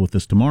let's deal with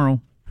this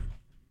tomorrow.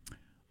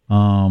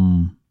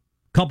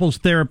 Couples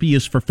therapy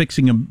is for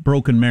fixing a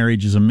broken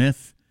marriage is a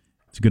myth.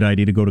 It's a good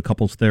idea to go to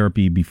couples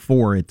therapy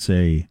before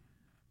we're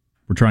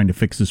trying to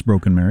fix this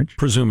broken marriage.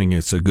 Presuming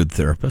it's a good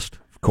therapist,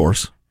 of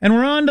course. And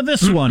we're on to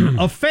this one.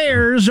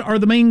 Affairs are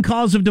the main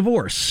cause of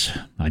divorce.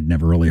 I'd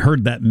never really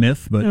heard that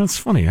myth, but it's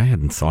funny. I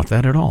hadn't thought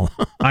that at all.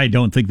 I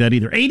don't think that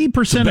either.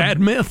 80%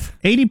 bad myth.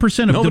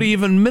 80% of nobody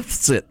even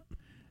myths it.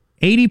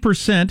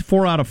 80%,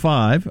 4 out of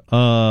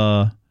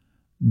 5,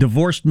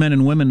 divorced men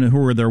and women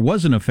who there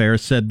was an affair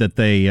said that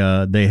they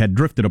had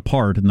drifted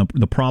apart, and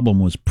the problem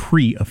was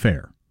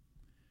pre-affair.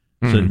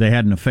 So they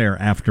had an affair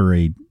after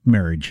a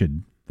marriage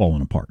had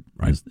fallen apart.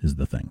 Right. Is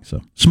the thing.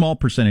 So small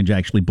percentage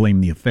actually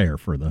blame the affair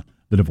for the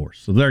divorce.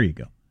 So there you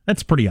go.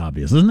 That's pretty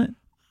obvious, isn't it?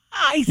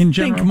 I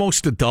think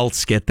most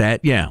adults get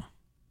that, yeah.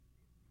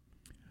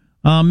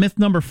 Myth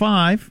number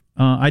 5.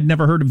 I'd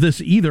never heard of this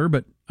either,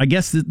 but I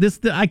guess this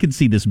I could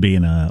see this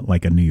being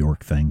like a New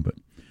York thing, but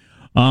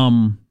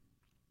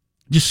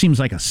just seems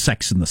like a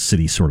Sex in the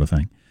City sort of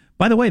thing.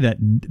 By the way,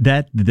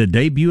 the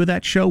debut of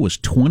that show was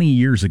 20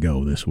 years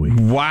ago this week.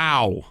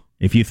 Wow.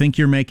 If you think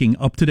you're making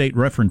up-to-date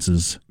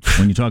references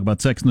when you talk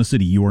about Sex in the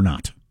City, you are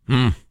not.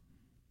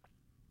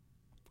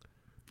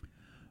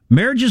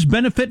 Marriages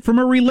benefit from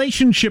a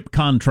relationship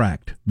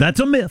contract. That's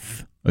a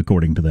myth,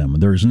 according to them.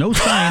 There's no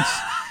science.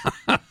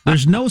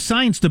 There's no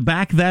science to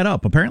back that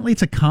up. Apparently,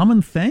 it's a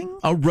common thing.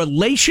 A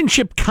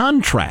relationship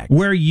contract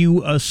where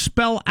you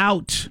spell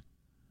out,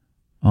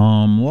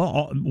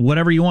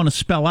 whatever you want to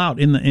spell out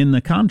in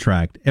the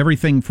contract.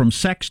 Everything from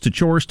sex to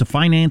chores to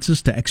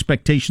finances to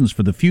expectations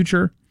for the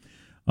future.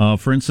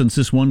 For instance,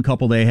 this one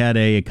couple, they had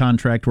a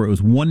contract where it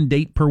was 1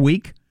 date per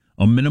week,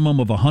 a minimum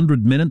of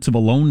 100 minutes of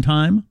alone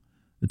time,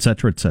 et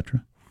cetera, et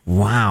cetera.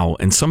 Wow.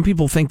 And some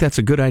people think that's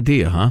a good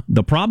idea, huh?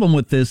 The problem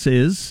with this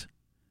is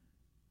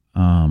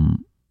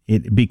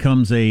it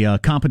becomes a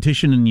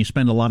competition, and you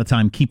spend a lot of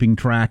time keeping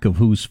track of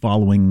who's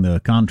following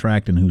the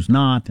contract and who's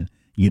not. And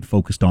you get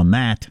focused on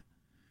that,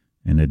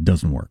 and it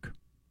doesn't work.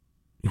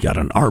 You got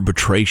an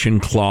arbitration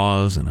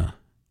clause and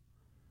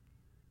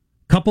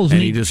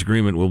any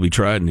disagreement will be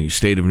tried in the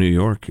state of New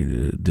York,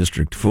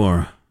 District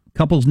 4.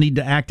 Couples need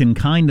to act in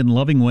kind and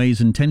loving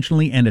ways,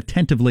 intentionally and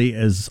attentively,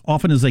 as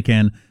often as they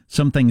can.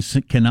 Some things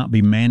cannot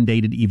be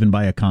mandated even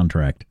by a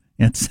contract.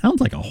 It sounds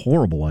like a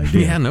horrible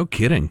idea. Yeah, no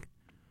kidding.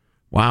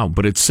 Wow,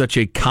 but it's such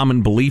a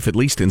common belief, at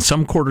least in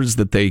some quarters,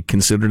 that they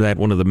consider that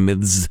one of the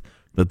myths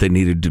that they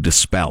needed to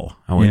dispel.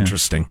 How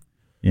interesting.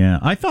 Yeah,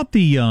 I thought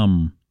the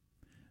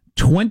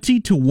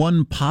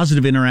 20-1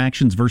 positive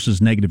interactions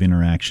versus negative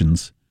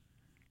interactions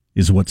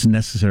is what's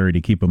necessary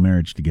to keep a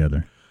marriage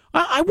together.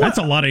 That's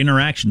a lot of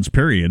interactions,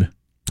 period,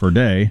 per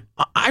day.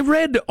 I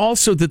read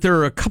also that there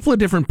are a couple of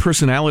different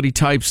personality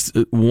types.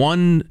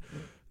 One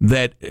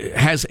that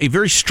has a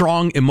very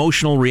strong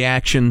emotional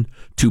reaction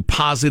to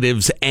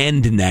positives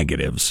and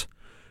negatives,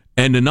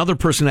 and another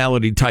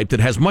personality type that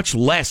has much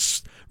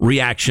less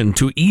reaction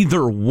to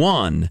either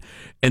one,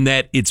 and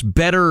that it's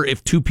better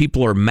if two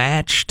people are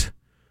matched.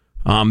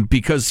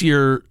 Because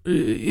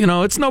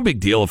it's no big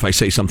deal if I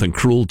say something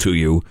cruel to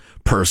you,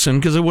 person,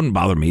 because it wouldn't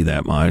bother me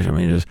that much. I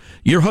mean,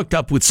 you're hooked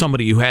up with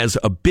somebody who has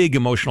a big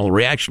emotional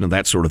reaction to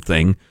that sort of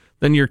thing,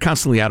 then you're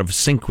constantly out of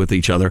sync with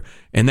each other,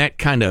 and that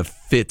kind of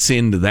fits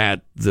into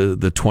that the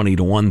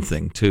 20-1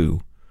 thing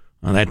too.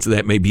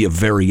 That may be a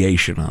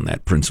variation on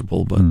that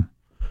principle, but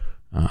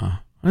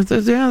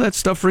that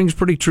stuff rings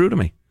pretty true to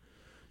me.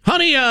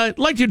 Honey, I'd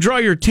like to draw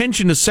your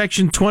attention to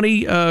Section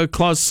 20,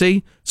 Clause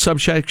C,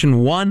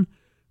 Subsection 1.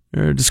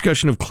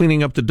 Discussion of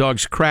cleaning up the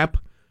dog's crap.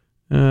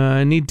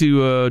 I need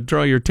to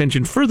draw your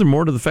attention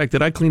furthermore to the fact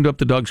that I cleaned up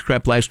the dog's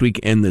crap last week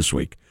and this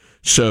week.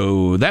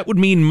 So that would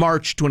mean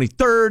March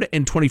 23rd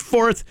and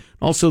 24th,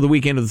 also the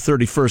weekend of the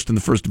 31st and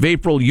the 1st of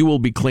April, you will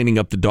be cleaning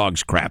up the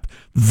dog's crap.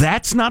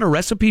 That's not a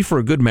recipe for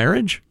a good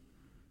marriage?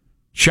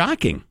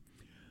 Shocking.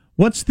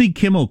 What's the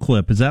Kimmel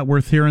clip? Is that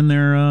worth hearing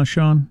there,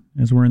 Sean,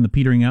 as we're in the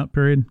petering out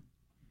period?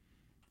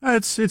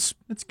 It's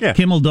good.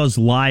 Kimmel does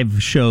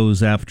live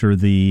shows after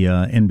the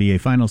NBA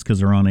Finals because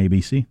they're on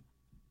ABC.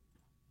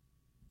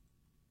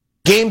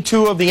 Game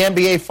 2 of the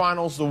NBA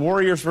Finals, the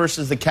Warriors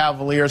versus the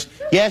Cavaliers.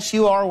 Yes,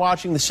 you are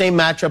watching the same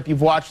matchup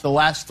you've watched the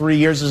last 3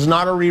 years. This is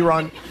not a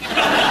rerun.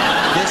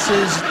 This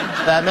is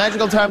that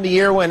magical time of the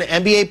year when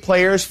NBA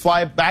players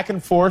fly back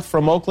and forth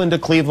from Oakland to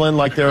Cleveland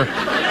like they're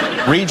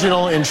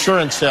regional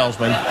insurance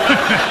salesmen.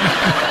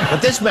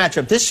 But this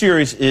matchup, this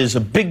series, is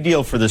a big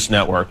deal for this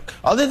network.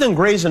 Other than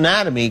Grey's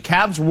Anatomy,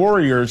 Cavs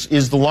Warriors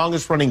is the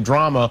longest-running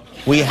drama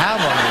we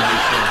have on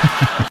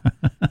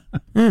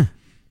ABC.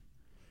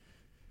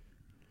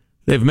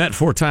 They've met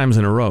 4 times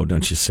in a row,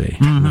 don't you see,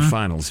 in the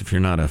finals, if you're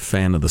not a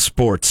fan of the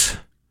sports.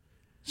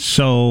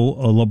 So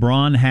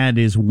LeBron had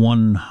his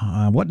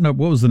what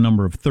was the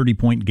number of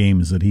 30-point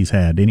games that he's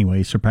had? Anyway,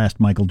 he surpassed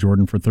Michael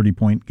Jordan for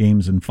 30-point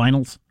games in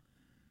finals.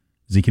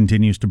 As he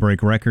continues to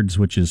break records,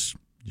 which is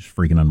just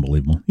freaking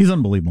unbelievable. He's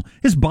unbelievable.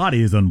 His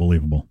body is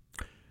unbelievable.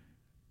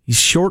 He's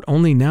short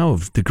only now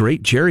of the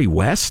great Jerry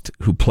West,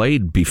 who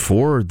played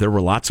before there were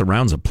lots of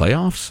rounds of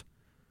playoffs.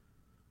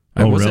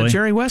 Was really? that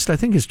Jerry West? I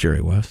think it's Jerry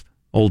West.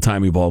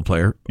 Old-timey ball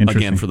player.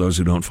 Again, for those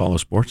who don't follow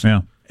sports.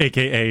 Yeah.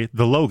 AKA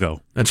the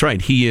logo. That's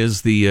right. He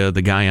is the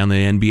guy on the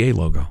NBA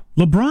logo.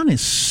 LeBron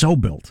is so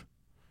built.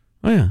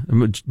 Oh, yeah.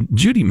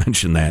 Judy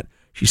mentioned that.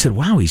 She said,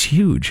 wow, he's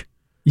huge.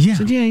 Yeah. I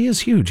said, yeah, he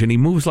is huge, and he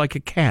moves like a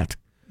cat.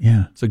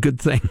 Yeah. It's a good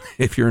thing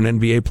if you're an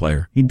NBA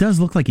player. He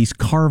does look like he's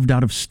carved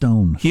out of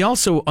stone. He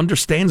also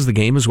understands the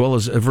game as well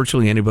as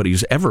virtually anybody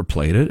who's ever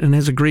played it, and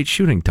has a great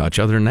shooting touch.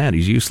 Other than that,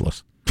 he's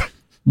useless.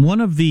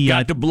 One of the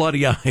got the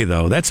bloody eye,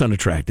 though. That's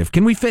unattractive.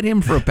 Can we fit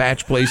him for a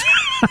patch, please?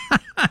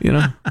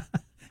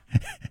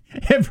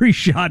 Every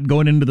shot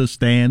going into the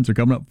stands or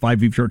coming up 5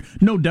 feet short.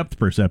 No depth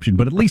perception,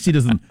 but at least he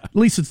doesn't. At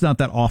least it's not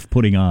that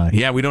off-putting eye.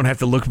 Yeah, we don't have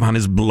to look upon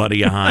his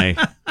bloody eye.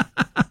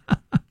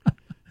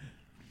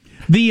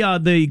 The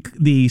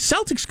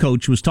Celtics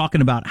coach was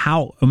talking about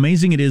how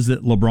amazing it is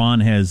that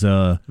LeBron has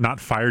not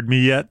fired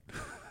me yet.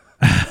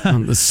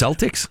 The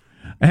Celtics.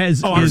 I'm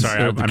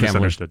sorry, I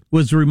misunderstood.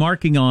 Was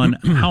remarking on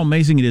how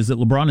amazing it is that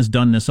LeBron has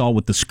done this all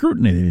with the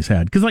scrutiny that he's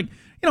had. Because,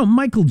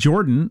 Michael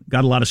Jordan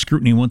got a lot of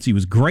scrutiny once he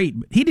was great,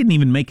 but he didn't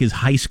even make his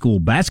high school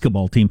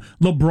basketball team.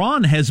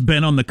 LeBron has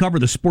been on the cover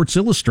of the Sports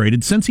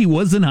Illustrated since he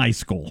was in high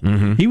school.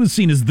 Mm-hmm. He was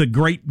seen as the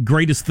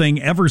greatest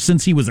thing ever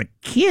since he was a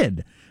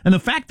kid. And the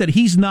fact that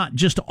he's not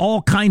just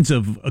all kinds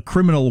of a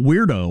criminal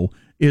weirdo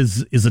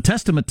is a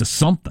testament to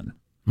something.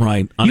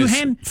 Right. On his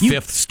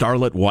fifth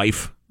starlet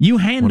wife. You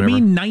hand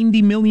me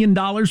 $90 million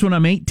when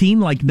I'm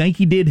 18 like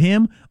Nike did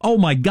him. Oh,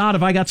 my God,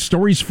 have I got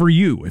stories for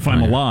you if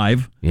I'm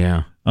alive.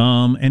 Yeah.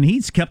 And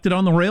he's kept it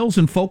on the rails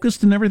and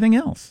focused and everything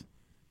else.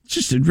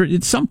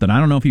 It's something. I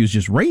don't know if he was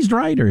just raised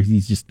right or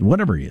he's just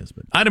whatever he is.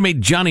 But I'd have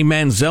made Johnny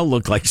Manziel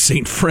look like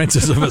St.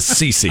 Francis of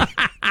Assisi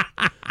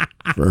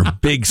for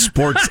big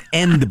sports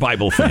and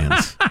Bible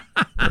fans,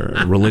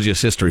 or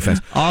religious history fans.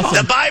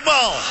 Awesome. The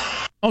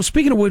Bible! Oh,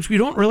 speaking of which, we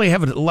don't really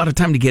have a lot of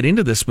time to get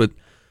into this, but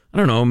I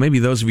don't know, maybe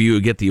those of you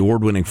who get the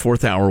award-winning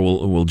Fourth Hour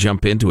will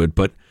jump into it.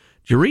 But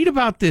did you read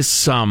about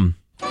this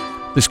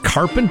this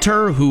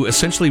carpenter who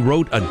essentially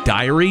wrote a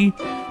diary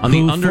on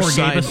the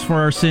underside? Forgave us for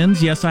our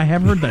sins? Yes, I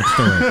have heard that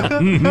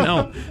story.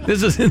 No,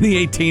 this is in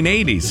the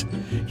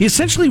 1880s. He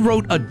essentially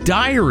wrote a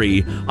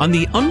diary on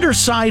the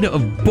underside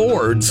of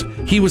boards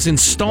he was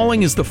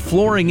installing as the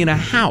flooring in a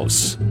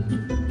house.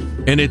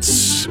 And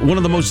it's one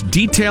of the most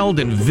detailed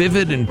and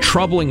vivid and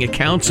troubling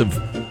accounts of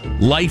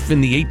life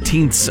in the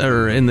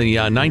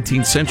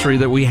 19th century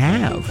that we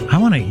have. I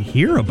want to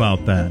hear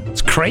about that.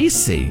 It's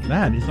crazy.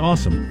 That is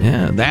awesome.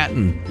 Yeah, that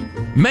and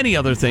many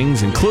other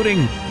things,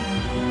 including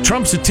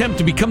Trump's attempt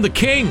to become the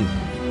king,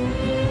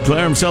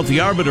 declare himself the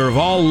arbiter of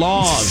all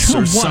laws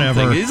or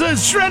something.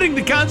 He's shredding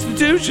the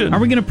Constitution. Are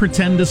we going to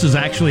pretend this is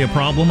actually a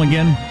problem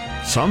again?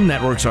 Some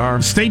networks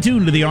are. Stay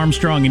tuned to the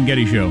Armstrong and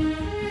Getty Show.